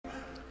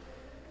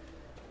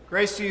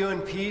Grace to you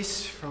and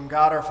peace from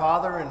God our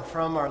Father and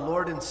from our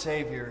Lord and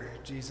Savior,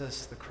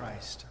 Jesus the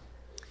Christ.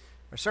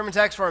 Our sermon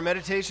text for our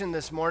meditation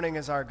this morning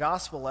is our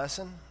gospel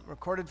lesson,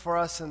 recorded for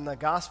us in the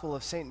Gospel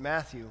of St.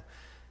 Matthew,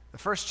 the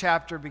first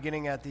chapter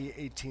beginning at the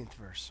 18th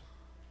verse.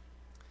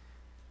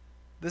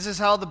 This is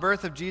how the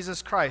birth of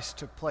Jesus Christ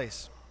took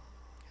place.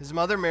 His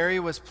mother Mary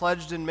was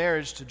pledged in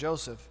marriage to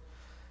Joseph.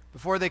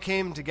 Before they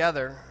came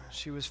together,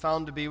 she was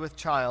found to be with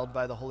child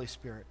by the Holy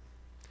Spirit.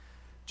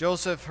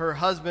 Joseph, her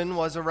husband,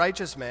 was a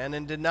righteous man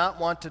and did not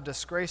want to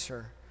disgrace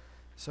her,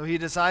 so he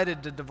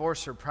decided to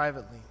divorce her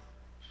privately.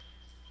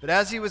 But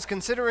as he was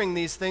considering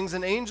these things,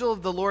 an angel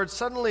of the Lord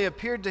suddenly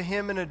appeared to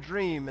him in a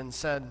dream and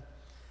said,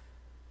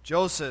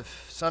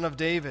 "Joseph, son of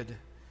David,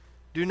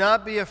 do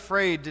not be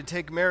afraid to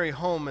take Mary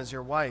home as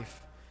your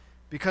wife,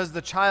 because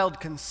the child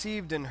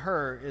conceived in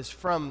her is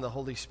from the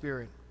Holy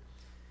Spirit.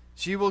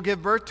 She will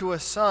give birth to a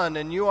son,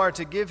 and you are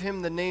to give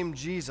him the name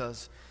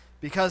Jesus,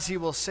 because he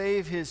will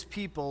save his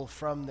people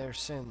from their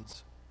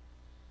sins."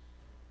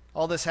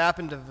 All this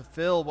happened to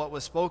fulfill what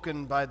was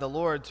spoken by the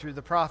Lord through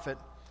the prophet.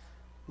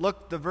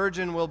 "Look, the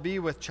virgin will be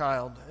with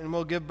child and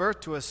will give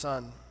birth to a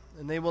son,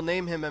 and they will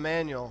name him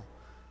Emmanuel,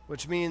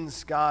 which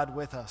means God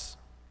with us."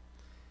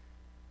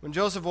 When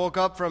Joseph woke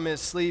up from his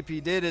sleep,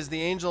 he did as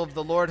the angel of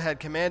the Lord had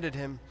commanded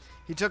him.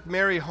 He took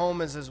Mary home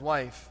as his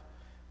wife,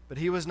 but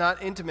he was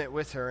not intimate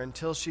with her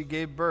until she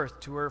gave birth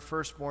to her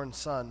firstborn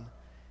son,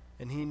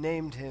 and he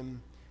named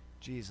him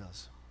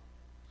Jesus.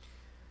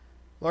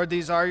 Lord,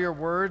 these are your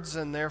words,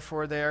 and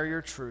therefore they are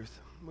your truth.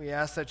 We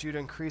ask that you'd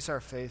increase our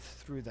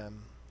faith through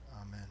them.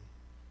 Amen.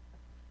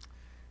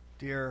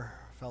 Dear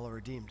fellow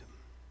redeemed,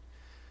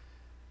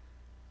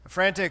 a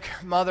frantic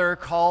mother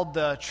called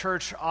the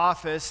church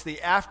office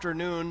the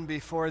afternoon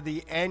before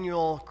the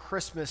annual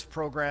Christmas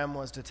program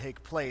was to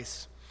take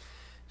place.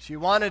 She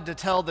wanted to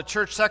tell the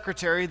church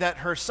secretary that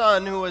her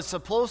son, who was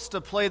supposed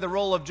to play the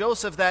role of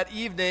Joseph that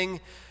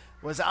evening,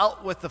 was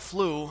out with the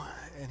flu,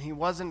 and he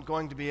wasn't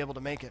going to be able to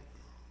make it.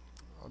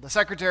 The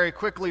secretary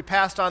quickly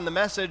passed on the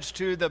message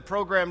to the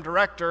program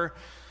director,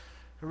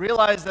 who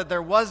realized that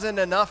there wasn't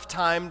enough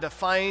time to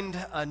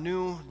find a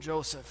new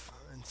Joseph.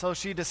 And so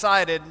she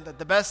decided that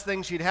the best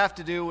thing she'd have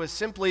to do was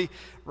simply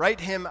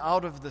write him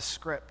out of the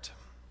script.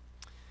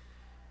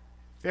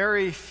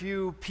 Very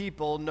few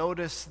people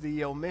noticed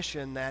the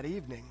omission that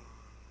evening.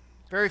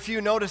 Very few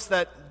noticed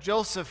that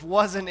Joseph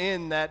wasn't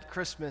in that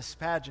Christmas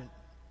pageant.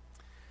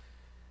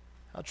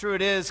 How true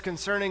it is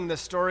concerning the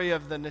story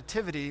of the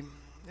Nativity,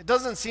 it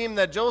doesn't seem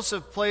that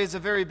Joseph plays a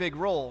very big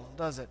role,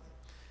 does it?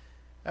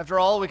 After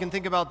all, we can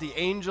think about the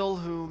angel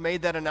who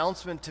made that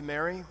announcement to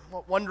Mary,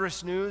 what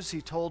wondrous news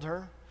he told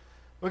her.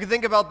 We can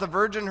think about the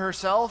virgin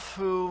herself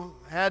who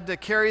had to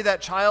carry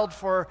that child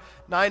for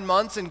 9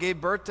 months and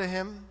gave birth to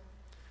him.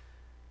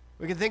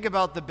 We can think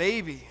about the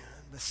baby,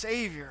 the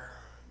Savior,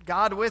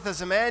 God with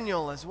us,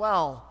 Emmanuel, as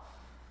well.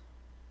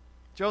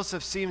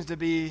 Joseph seems to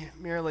be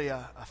merely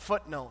a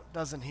footnote,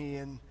 doesn't he,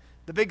 in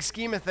the big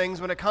scheme of things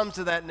when it comes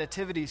to that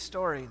nativity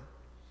story.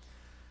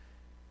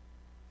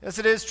 Yes,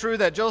 it is true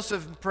that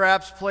Joseph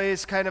perhaps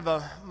plays kind of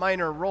a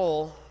minor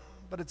role,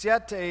 but it's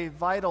yet a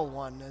vital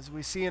one, as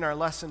we see in our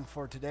lesson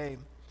for today.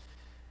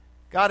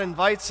 God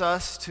invites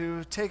us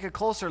to take a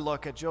closer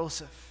look at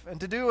Joseph and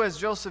to do as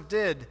Joseph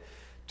did,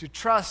 to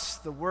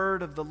trust the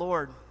word of the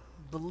Lord,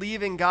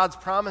 believing God's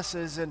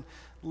promises and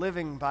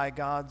living by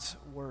God's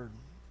word.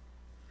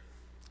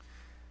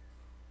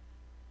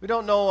 We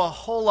don't know a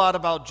whole lot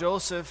about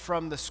Joseph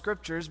from the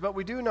scriptures, but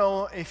we do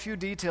know a few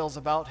details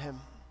about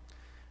him.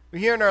 We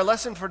hear in our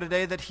lesson for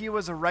today that he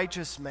was a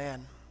righteous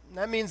man.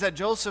 That means that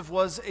Joseph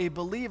was a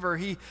believer.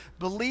 He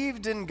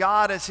believed in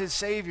God as his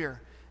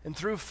Savior, and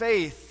through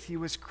faith he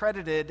was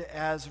credited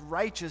as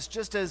righteous,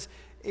 just as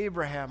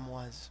Abraham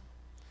was.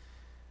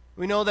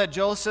 We know that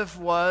Joseph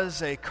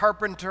was a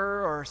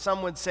carpenter, or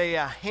some would say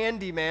a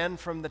handyman,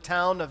 from the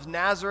town of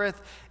Nazareth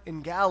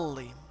in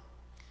Galilee.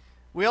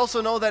 We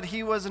also know that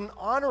he was an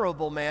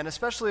honorable man,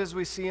 especially as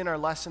we see in our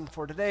lesson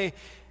for today,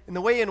 in the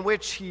way in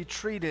which he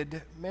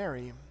treated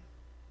Mary.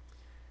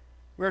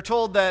 We are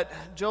told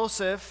that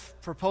Joseph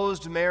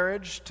proposed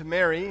marriage to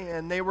Mary,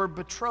 and they were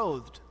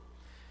betrothed.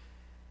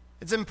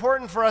 It's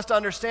important for us to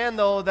understand,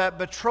 though, that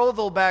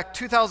betrothal back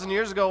 2,000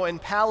 years ago in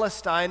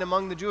Palestine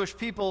among the Jewish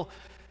people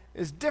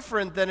is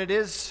different than it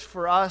is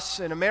for us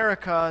in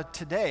America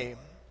today.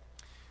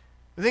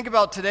 We think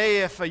about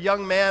today, if a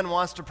young man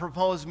wants to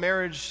propose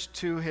marriage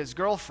to his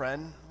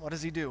girlfriend, what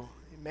does he do?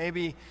 He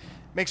maybe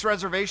makes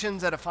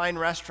reservations at a fine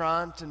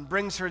restaurant and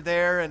brings her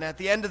there, and at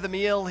the end of the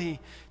meal he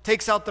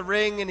takes out the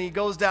ring and he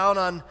goes down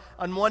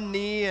on one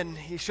knee and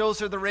he shows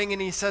her the ring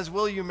and he says,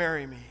 "Will you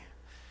marry me?"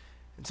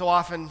 And so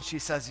often she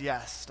says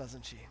yes,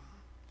 doesn't she?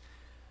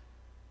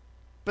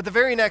 But the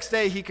very next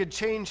day he could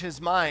change his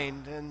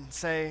mind and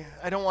say,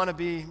 "I don't want to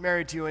be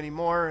married to you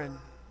anymore," and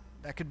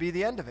that could be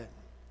the end of it.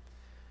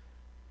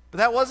 But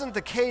that wasn't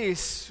the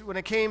case when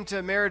it came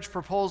to marriage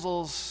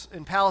proposals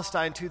in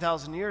Palestine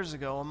 2,000 years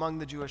ago among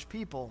the Jewish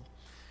people.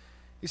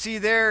 You see,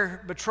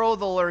 their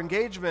betrothal or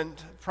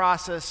engagement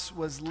process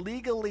was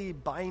legally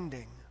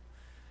binding.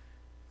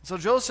 So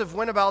Joseph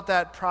went about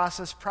that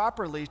process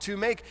properly to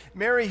make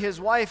Mary his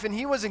wife, and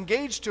he was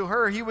engaged to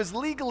her. He was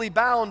legally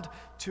bound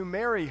to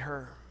marry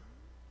her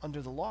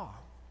under the law.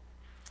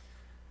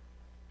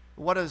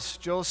 What does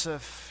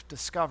Joseph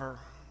discover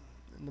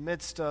in the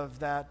midst of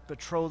that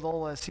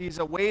betrothal as he's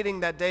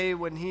awaiting that day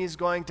when he's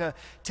going to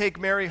take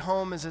Mary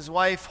home as his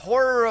wife?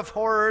 Horror of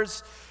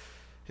horrors,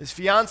 his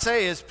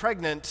fiancée is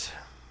pregnant,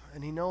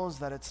 and he knows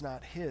that it's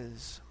not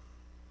his.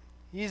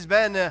 He's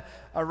been a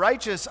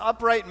righteous,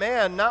 upright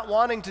man, not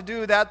wanting to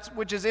do that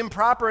which is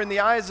improper in the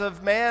eyes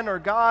of man or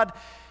God.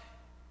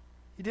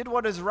 He did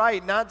what is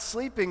right, not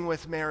sleeping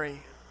with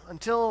Mary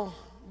until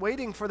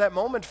waiting for that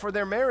moment for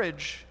their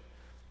marriage.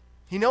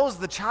 He knows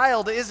the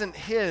child isn't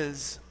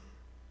his.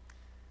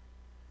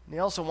 And he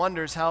also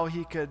wonders how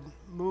he could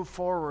move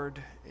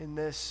forward in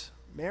this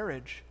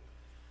marriage,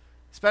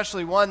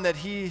 especially one that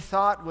he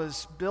thought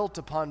was built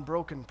upon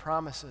broken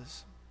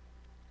promises.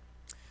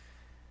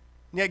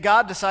 And yet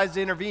God decides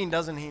to intervene,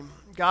 doesn't he?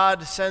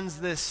 God sends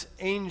this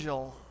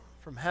angel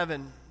from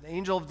heaven. The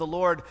angel of the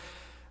Lord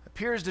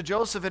appears to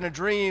Joseph in a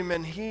dream,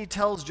 and he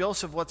tells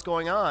Joseph what's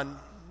going on,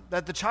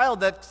 that the child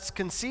that's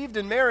conceived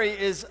in Mary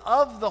is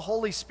of the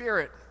Holy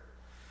Spirit.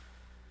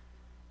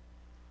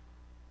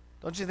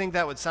 Don't you think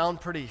that would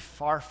sound pretty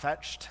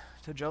far-fetched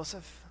to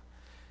Joseph?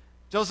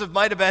 Joseph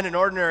might have been an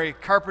ordinary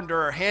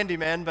carpenter or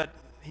handyman, but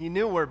he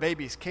knew where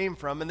babies came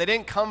from, and they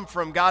didn't come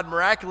from God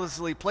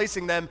miraculously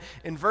placing them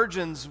in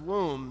virgins'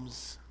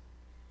 wombs.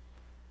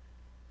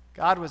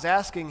 God was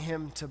asking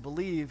him to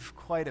believe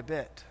quite a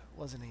bit,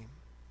 wasn't he?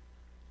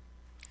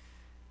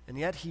 And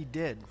yet he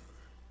did.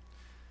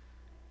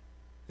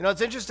 You know,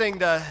 it's interesting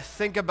to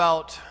think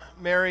about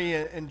Mary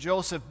and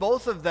Joseph.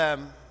 Both of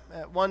them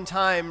at one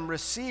time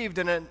received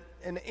an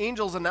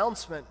angel's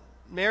announcement.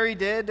 Mary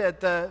did at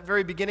the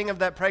very beginning of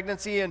that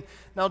pregnancy, and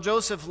now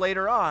Joseph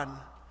later on.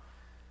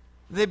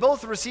 They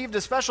both received a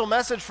special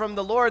message from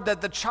the Lord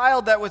that the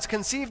child that was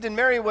conceived in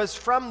Mary was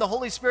from the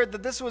Holy Spirit,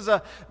 that this was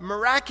a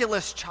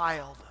miraculous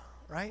child,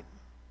 right?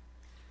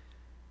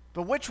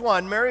 But which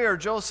one, Mary or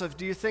Joseph,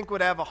 do you think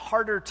would have a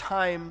harder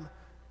time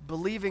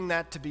believing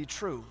that to be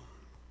true?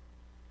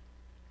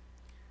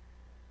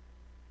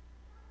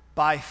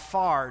 By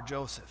far,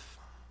 Joseph.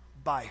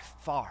 By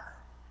far.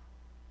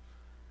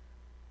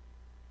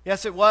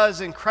 Yes, it was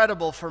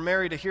incredible for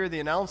Mary to hear the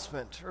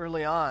announcement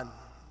early on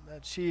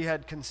that she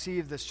had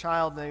conceived this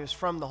child and he was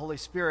from the Holy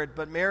Spirit,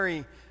 but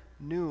Mary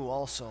knew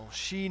also.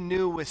 She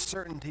knew with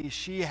certainty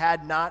she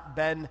had not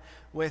been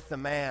with the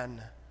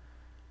man.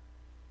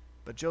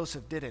 But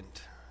Joseph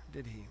didn't,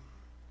 did he?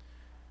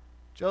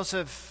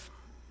 Joseph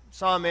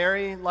saw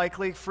Mary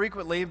likely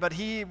frequently, but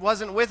he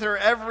wasn't with her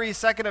every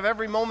second of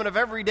every moment of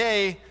every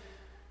day.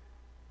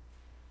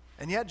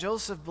 And yet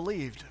Joseph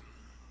believed.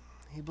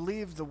 He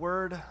believed the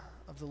word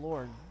of the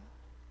Lord.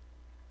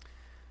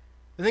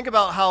 Think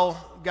about how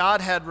God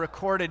had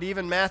recorded,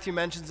 even Matthew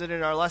mentions it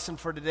in our lesson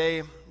for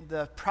today,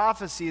 the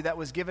prophecy that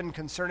was given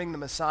concerning the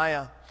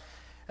Messiah.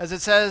 As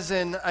it says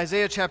in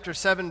Isaiah chapter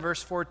 7,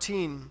 verse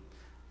 14,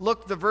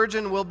 "Look, the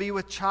virgin will be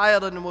with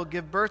child and will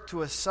give birth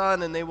to a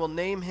son, and they will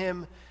name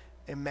him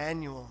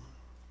Emmanuel."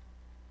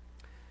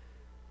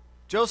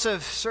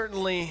 Joseph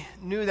certainly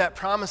knew that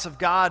promise of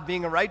God,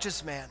 being a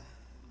righteous man.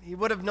 He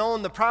would have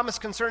known the promise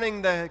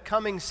concerning the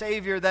coming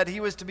Savior, that he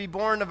was to be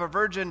born of a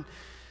virgin.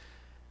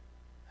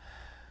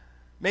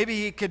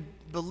 Maybe he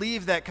could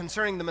believe that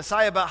concerning the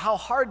Messiah, but how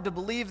hard to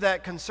believe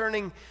that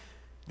concerning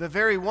the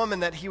very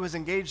woman that he was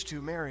engaged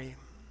to, Mary.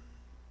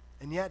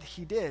 And yet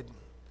he did.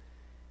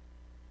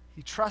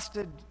 He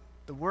trusted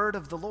the word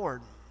of the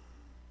Lord.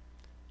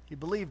 He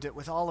believed it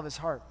with all of his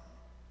heart.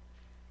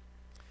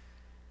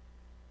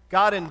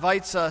 God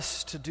invites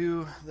us to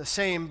do the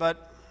same,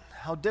 but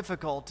how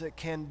difficult it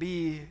can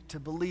be to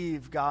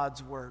believe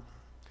God's word.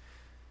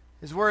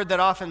 His word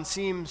that often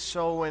seems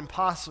so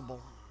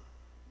impossible.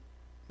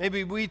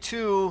 Maybe we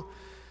too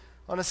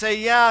want to say,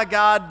 yeah,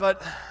 God,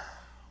 but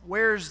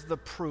where's the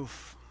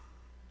proof?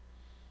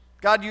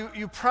 God,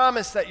 you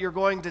promise that you're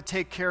going to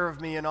take care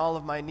of me and all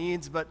of my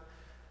needs, but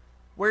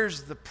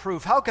where's the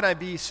proof? How can I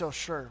be so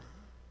sure?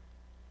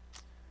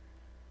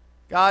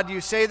 God, you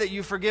say that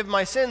you forgive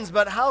my sins,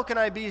 but how can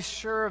I be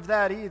sure of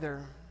that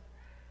either?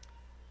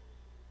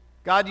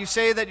 God, you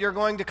say that you're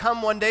going to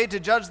come one day to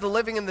judge the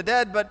living and the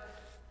dead, but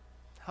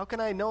how can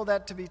I know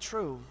that to be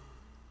true?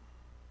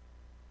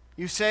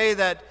 You say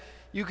that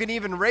you can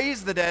even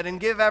raise the dead and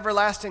give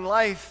everlasting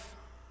life.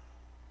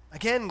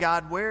 Again,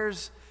 God,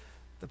 where's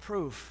the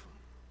proof?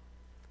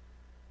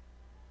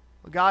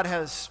 Well, God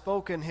has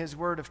spoken his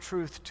word of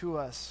truth to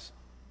us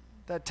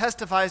that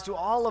testifies to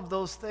all of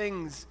those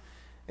things,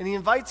 and he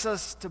invites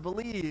us to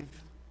believe.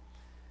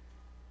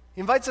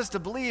 He invites us to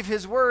believe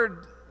his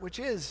word, which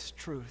is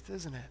truth,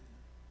 isn't it?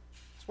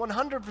 It's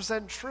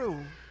 100%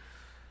 true.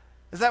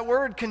 As that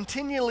word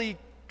continually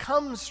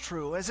comes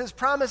true, as his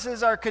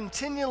promises are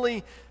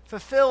continually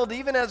fulfilled,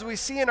 even as we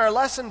see in our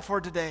lesson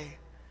for today.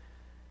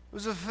 It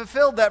was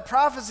fulfilled, that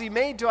prophecy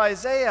made to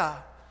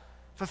Isaiah,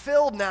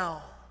 fulfilled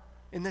now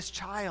in this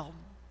child.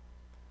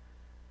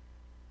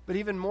 But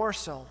even more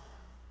so,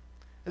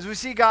 As we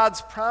see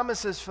God's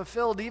promises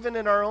fulfilled even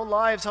in our own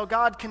lives, how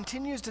God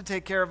continues to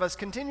take care of us,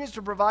 continues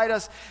to provide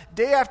us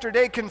day after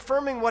day,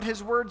 confirming what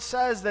His Word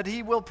says, that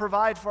He will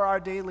provide for our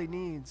daily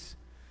needs.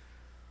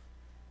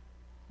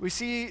 We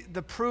see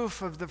the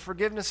proof of the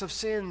forgiveness of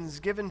sins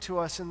given to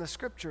us in the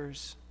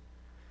Scriptures,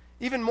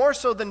 even more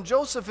so than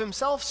Joseph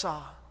himself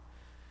saw.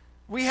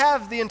 We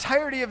have the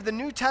entirety of the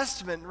New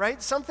Testament,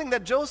 right? Something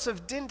that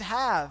Joseph didn't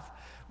have.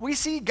 We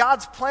see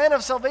God's plan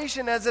of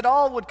salvation as it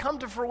all would come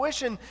to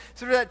fruition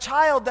through that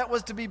child that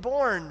was to be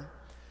born,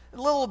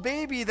 the little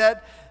baby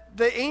that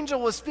the angel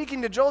was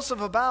speaking to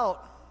Joseph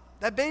about.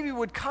 That baby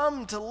would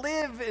come to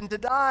live and to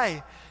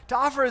die, to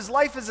offer his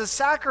life as a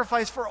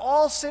sacrifice for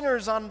all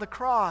sinners on the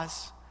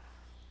cross.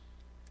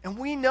 And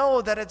we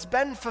know that it's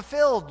been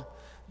fulfilled.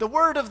 The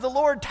word of the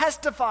Lord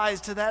testifies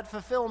to that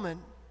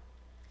fulfillment.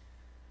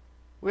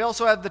 We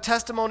also have the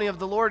testimony of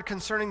the Lord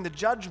concerning the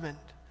judgment.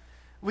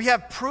 We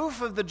have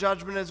proof of the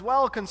judgment as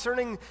well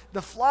concerning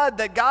the flood,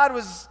 that God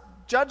was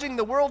judging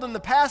the world in the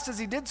past as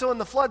He did so in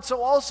the flood,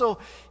 so also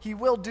He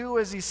will do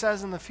as He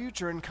says in the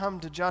future and come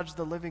to judge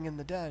the living and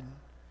the dead.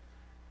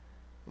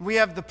 We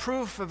have the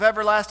proof of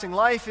everlasting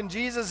life in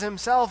Jesus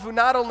Himself, who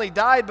not only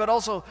died but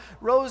also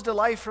rose to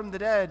life from the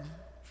dead.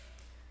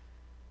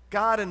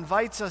 God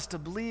invites us to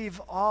believe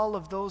all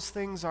of those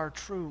things are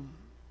true.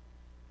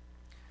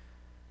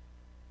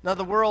 Now,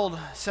 the world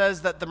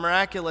says that the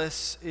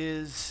miraculous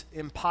is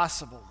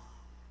impossible.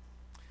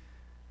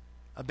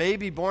 A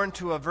baby born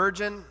to a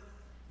virgin,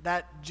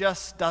 that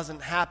just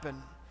doesn't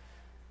happen.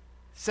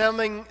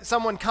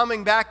 Someone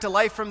coming back to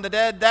life from the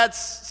dead,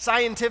 that's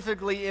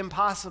scientifically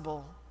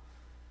impossible.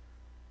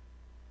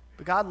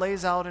 But God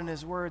lays out in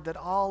His Word that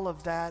all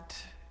of that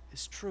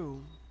is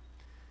true.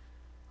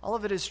 All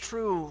of it is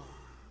true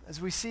as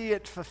we see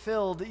it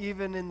fulfilled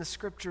even in the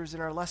Scriptures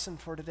in our lesson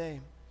for today.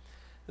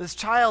 This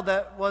child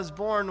that was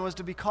born was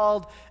to be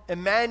called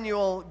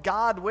Emmanuel,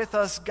 God with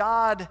us,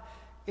 God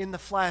in the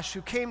flesh,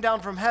 who came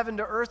down from heaven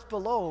to earth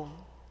below.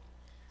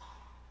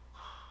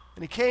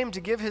 And He came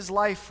to give His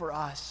life for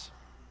us.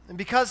 And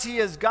because He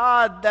is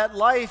God, that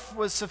life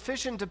was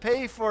sufficient to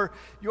pay for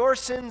your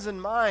sins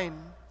and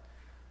mine.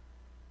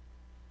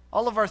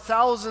 All of our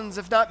thousands,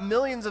 if not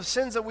millions of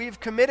sins that we've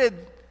committed,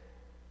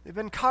 they've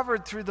been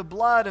covered through the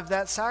blood of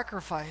that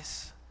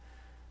sacrifice.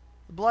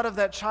 The blood of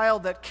that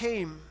child that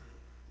came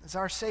as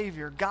our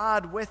Savior,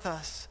 God with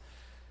us,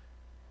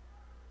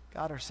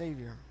 God our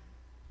Savior.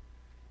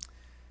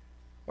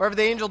 Wherever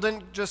the angel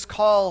didn't just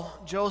call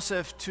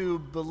Joseph to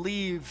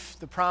believe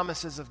the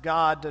promises of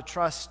God, to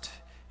trust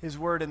His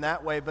word in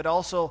that way, but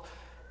also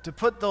to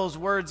put those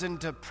words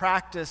into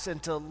practice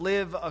and to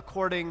live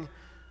according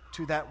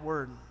to that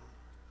word.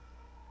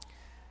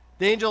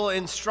 The angel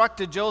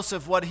instructed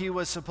Joseph what he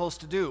was supposed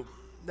to do,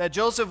 that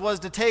Joseph was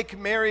to take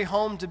Mary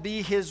home to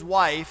be his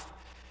wife,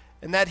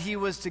 and that he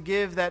was to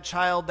give that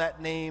child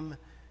that name,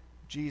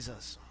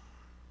 Jesus.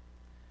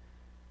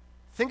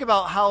 Think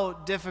about how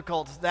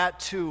difficult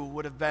that too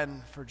would have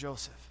been for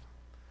Joseph.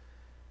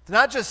 To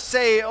not just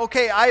say,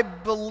 okay, I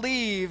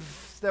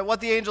believe that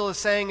what the angel is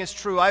saying is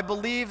true. I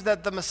believe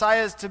that the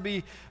Messiah is to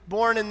be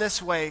born in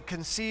this way,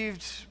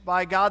 conceived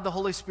by God the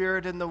Holy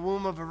Spirit in the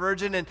womb of a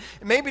virgin, and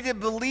maybe to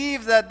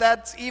believe that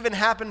that's even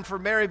happened for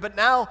Mary, but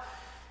now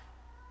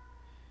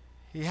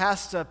he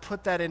has to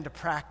put that into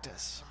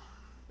practice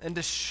and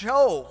to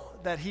show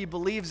that he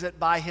believes it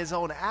by his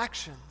own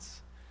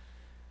actions.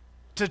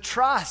 To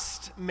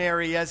trust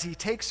Mary as he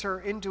takes her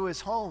into his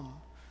home.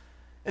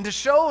 And to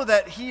show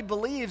that he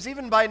believes,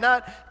 even by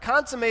not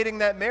consummating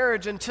that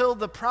marriage until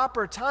the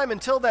proper time,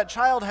 until that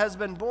child has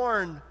been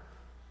born.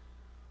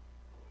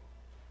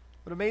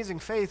 What amazing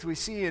faith we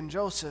see in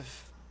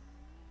Joseph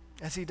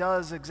as he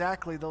does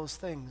exactly those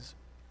things.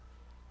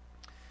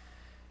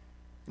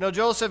 You know,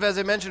 Joseph, as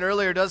I mentioned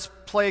earlier, does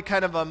play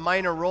kind of a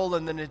minor role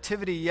in the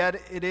nativity,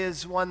 yet it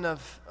is one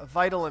of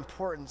vital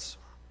importance.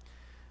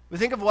 We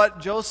think of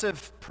what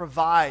Joseph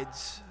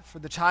provides for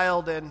the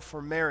child and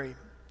for Mary.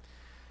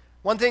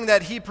 One thing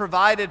that he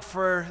provided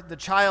for the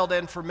child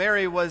and for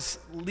Mary was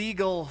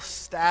legal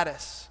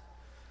status.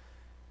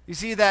 You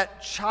see,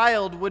 that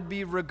child would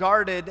be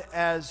regarded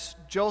as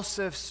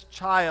Joseph's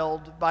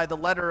child by the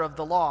letter of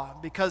the law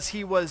because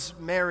he was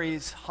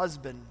Mary's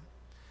husband.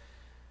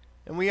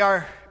 And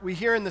we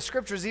hear in the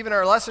scriptures, even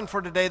our lesson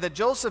for today, that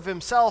Joseph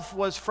himself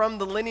was from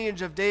the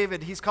lineage of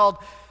David. He's called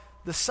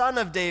the son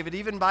of David,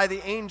 even by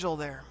the angel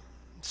there.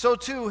 So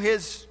too,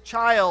 this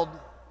child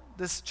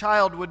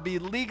would be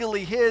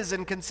legally his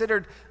and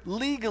considered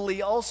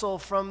legally also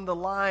from the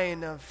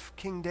line of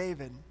King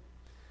David.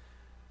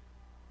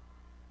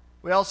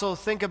 We also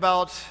think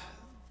about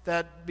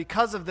that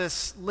because of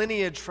this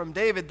lineage from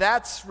David,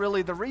 that's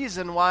really the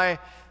reason why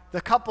the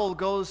couple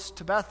goes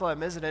to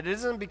Bethlehem, isn't it? It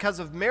isn't because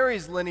of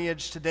Mary's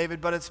lineage to David,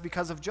 but it's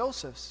because of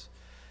Joseph's.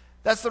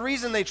 That's the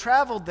reason they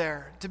traveled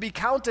there, to be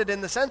counted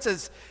in the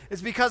census.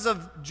 It's because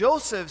of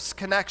Joseph's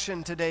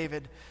connection to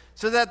David,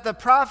 so that the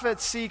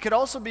prophecy could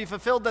also be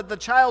fulfilled that the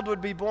child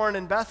would be born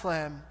in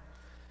Bethlehem.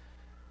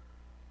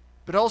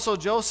 But also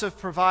Joseph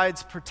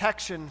provides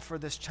protection for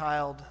this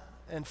child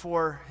and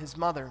for his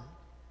mother.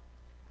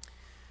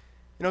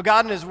 You know,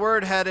 God in His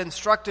Word had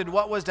instructed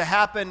what was to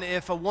happen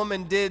if a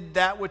woman did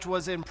that which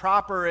was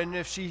improper and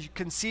if she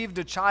conceived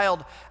a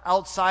child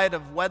outside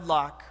of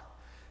wedlock.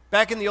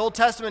 Back in the Old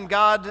Testament,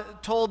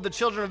 God told the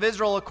children of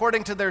Israel,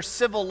 according to their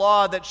civil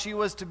law, that she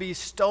was to be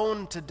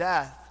stoned to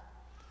death.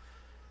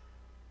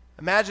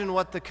 Imagine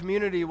what the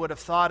community would have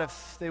thought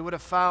if they would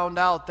have found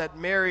out that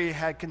Mary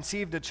had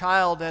conceived a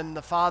child and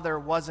the father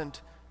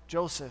wasn't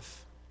Joseph.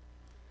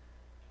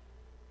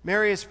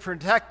 Mary is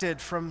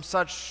protected from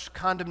such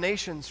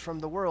condemnations from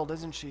the world,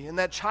 isn't she? And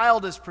that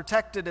child is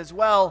protected as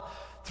well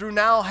through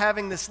now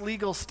having this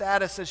legal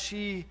status as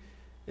she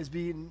is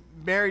being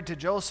married to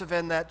Joseph,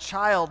 and that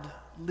child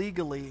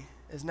legally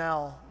is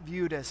now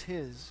viewed as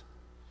his.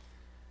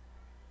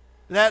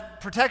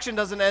 That protection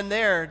doesn't end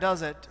there,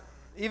 does it?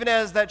 Even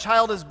as that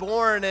child is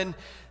born and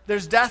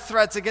there's death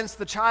threats against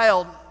the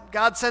child,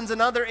 God sends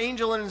another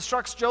angel and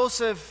instructs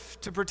Joseph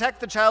to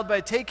protect the child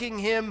by taking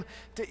him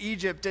to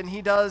Egypt, and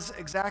he does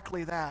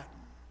exactly that.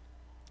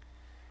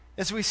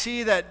 As we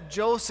see that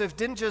Joseph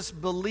didn't just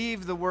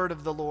believe the word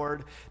of the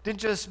Lord,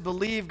 didn't just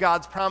believe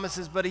God's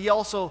promises, but he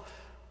also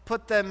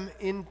put them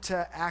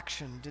into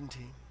action, didn't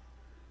he?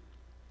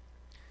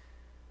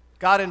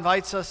 God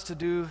invites us to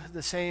do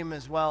the same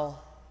as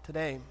well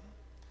today.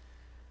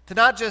 To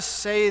not just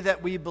say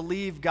that we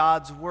believe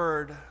God's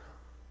word,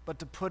 but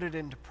to put it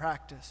into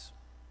practice.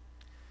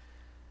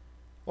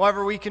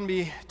 However, we can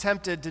be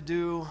tempted to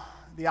do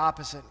the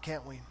opposite,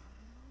 can't we?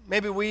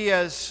 Maybe we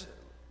as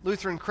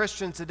Lutheran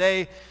Christians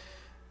today,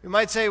 we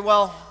might say,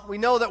 well, we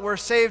know that we're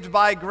saved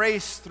by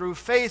grace through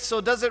faith, so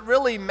does it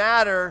really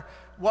matter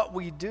what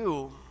we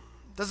do?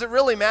 Does it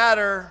really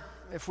matter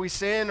if we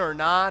sin or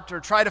not, or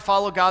try to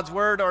follow God's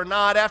word or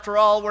not? After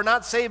all, we're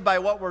not saved by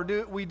what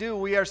we do.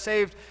 We are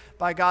saved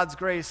by God's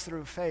grace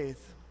through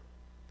faith.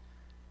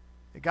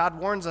 God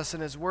warns us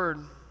in His word,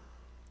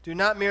 do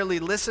not merely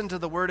listen to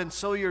the word and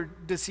so you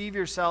deceive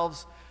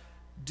yourselves.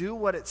 Do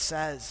what it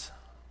says.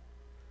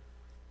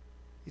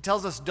 He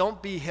tells us,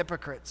 don't be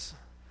hypocrites.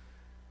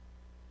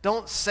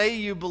 Don't say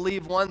you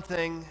believe one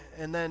thing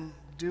and then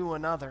do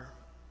another.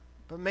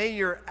 But may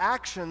your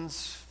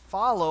actions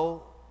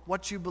follow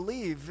what you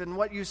believe and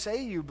what you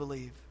say you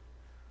believe.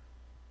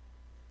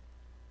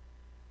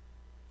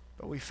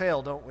 But we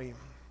fail, don't we?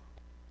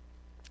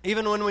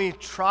 Even when we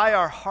try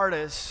our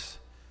hardest,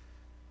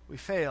 we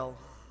fail.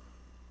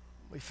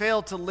 We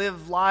fail to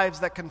live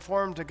lives that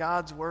conform to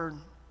God's word.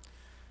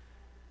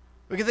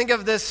 We can think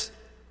of this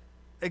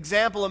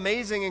example,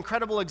 amazing,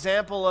 incredible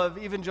example of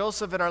even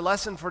Joseph in our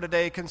lesson for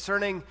today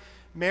concerning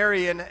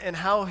Mary and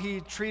how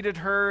he treated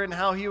her and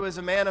how he was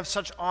a man of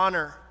such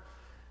honor,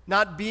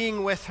 not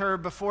being with her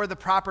before the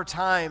proper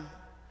time.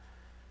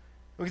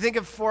 We think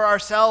of for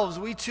ourselves,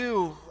 we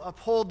too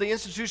uphold the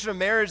institution of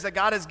marriage that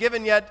God has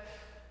given, yet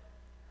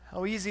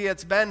how easy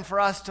it's been for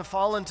us to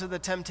fall into the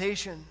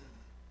temptation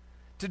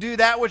to do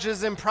that which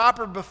is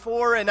improper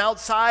before and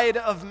outside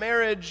of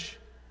marriage.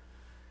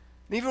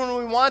 And even when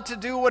we want to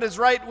do what is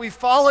right, we've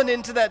fallen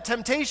into that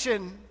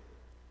temptation.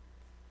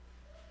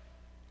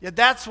 Yet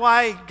that's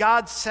why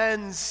God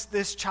sends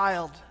this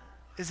child,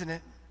 isn't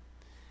it?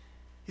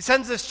 He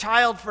sends this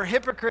child for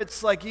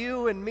hypocrites like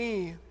you and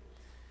me.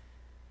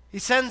 He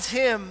sends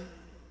him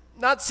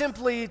not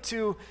simply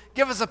to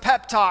give us a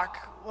pep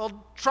talk.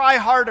 Well, try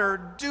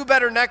harder, do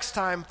better next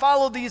time,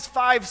 follow these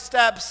 5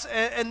 steps,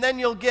 and then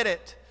you'll get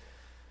it.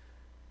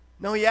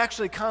 No, he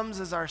actually comes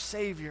as our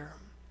Savior.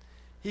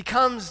 He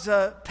comes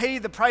to pay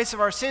the price of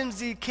our sins.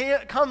 He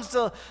comes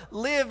to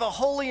live a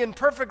holy and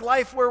perfect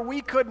life where we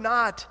could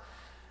not,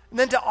 and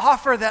then to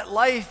offer that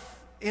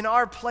life in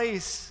our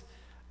place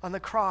on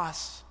the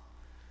cross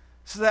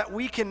so that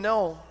we can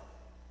know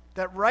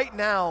that right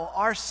now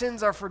our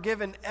sins are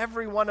forgiven,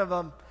 every one of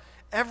them.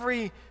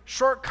 Every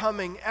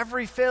shortcoming,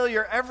 every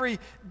failure, every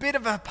bit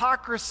of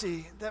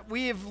hypocrisy that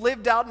we have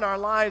lived out in our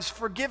lives,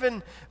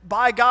 forgiven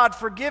by God,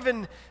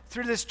 forgiven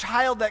through this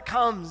child that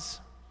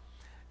comes.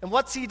 And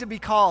what's he to be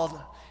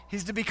called?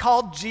 He's to be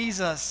called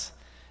Jesus,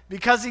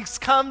 because he's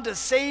come to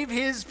save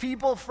his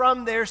people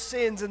from their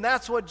sins. And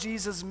that's what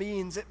Jesus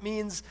means. It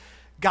means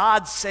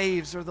God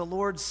saves, or the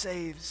Lord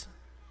saves.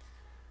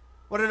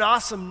 What an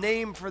awesome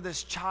name for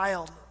this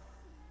child,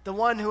 the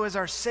one who is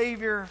our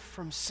Savior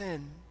from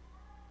sin.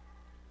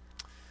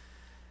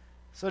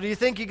 So do you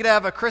think you could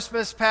have a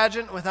Christmas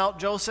pageant without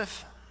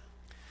Joseph?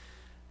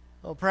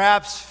 Well,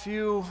 perhaps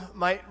few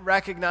might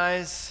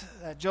recognize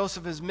that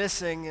Joseph is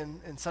missing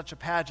in such a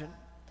pageant.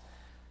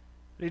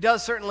 But he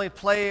does certainly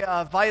play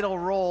a vital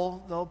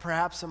role, though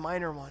perhaps a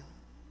minor one.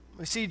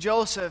 We see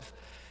Joseph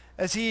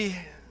as he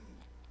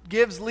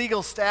gives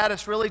legal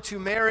status really to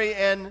Mary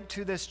and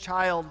to this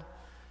child.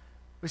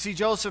 We see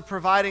Joseph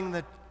providing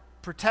the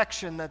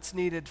protection that's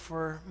needed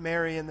for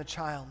Mary and the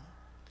child.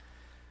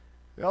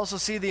 We also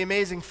see the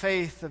amazing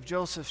faith of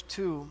Joseph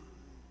too,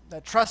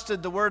 that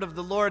trusted the word of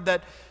the Lord,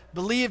 that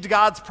believed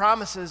God's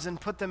promises and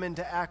put them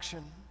into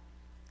action.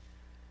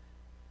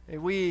 May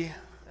we,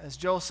 as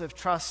Joseph,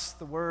 trust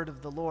the word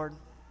of the Lord,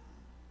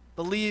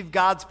 believe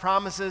God's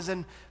promises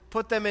and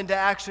put them into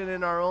action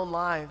in our own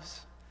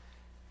lives.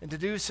 And to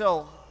do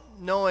so,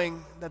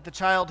 knowing that the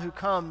child who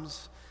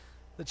comes,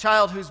 the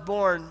child who's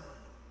born,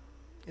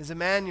 is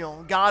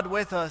Emmanuel, God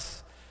with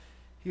us.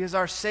 He is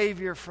our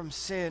Savior from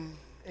sin,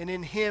 and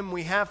in him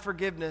we have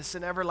forgiveness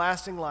and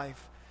everlasting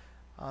life.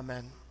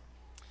 Amen.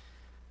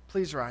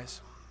 Please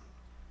rise.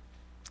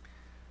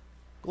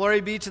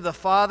 Glory be to the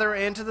Father,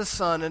 and to the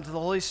Son, and to the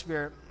Holy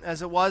Spirit,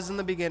 as it was in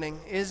the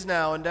beginning, is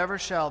now, and ever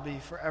shall be,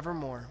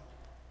 forevermore.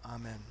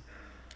 Amen.